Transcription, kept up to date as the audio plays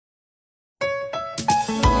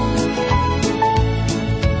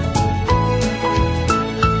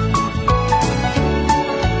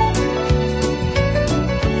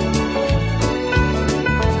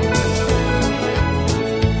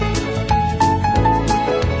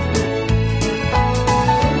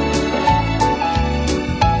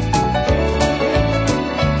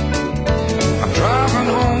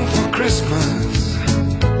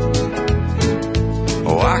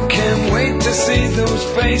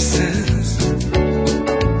faces.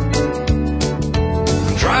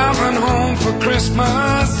 I'm driving home for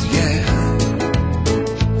Christmas, yeah.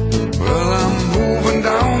 Well, I'm moving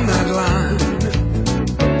down that line,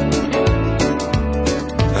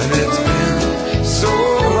 and it's been so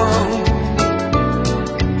long,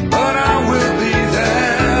 but I will be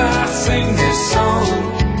there. I sing this song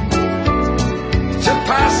to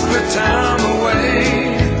pass the time away,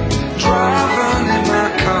 driving in my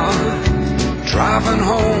car, driving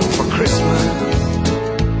home for Christmas.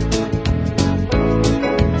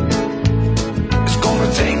 It's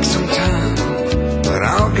gonna take some time, but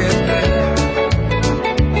I'll get there.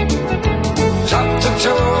 Top to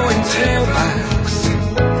toe in tailbacks.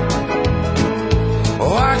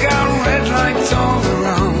 Oh, I got red lights all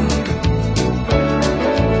around,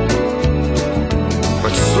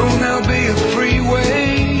 but soon there'll be a freeway,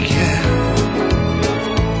 yeah.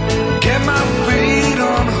 Get my feet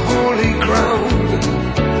on holy ground.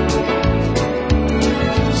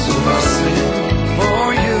 So I'll sing for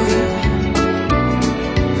you,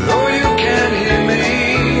 though you can't hear me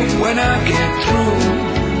when I get through,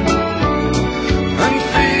 and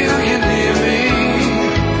feel you near me.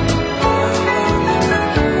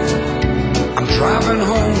 I'm driving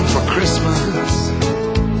home for Christmas,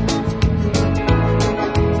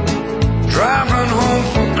 driving home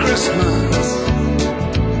for Christmas,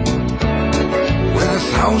 with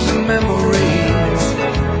 1,000 memories.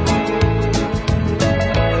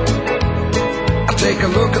 I take a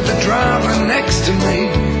look at the driver next to me.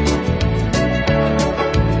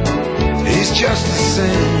 He's just the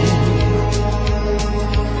same,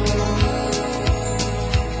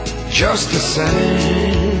 just the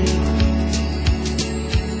same.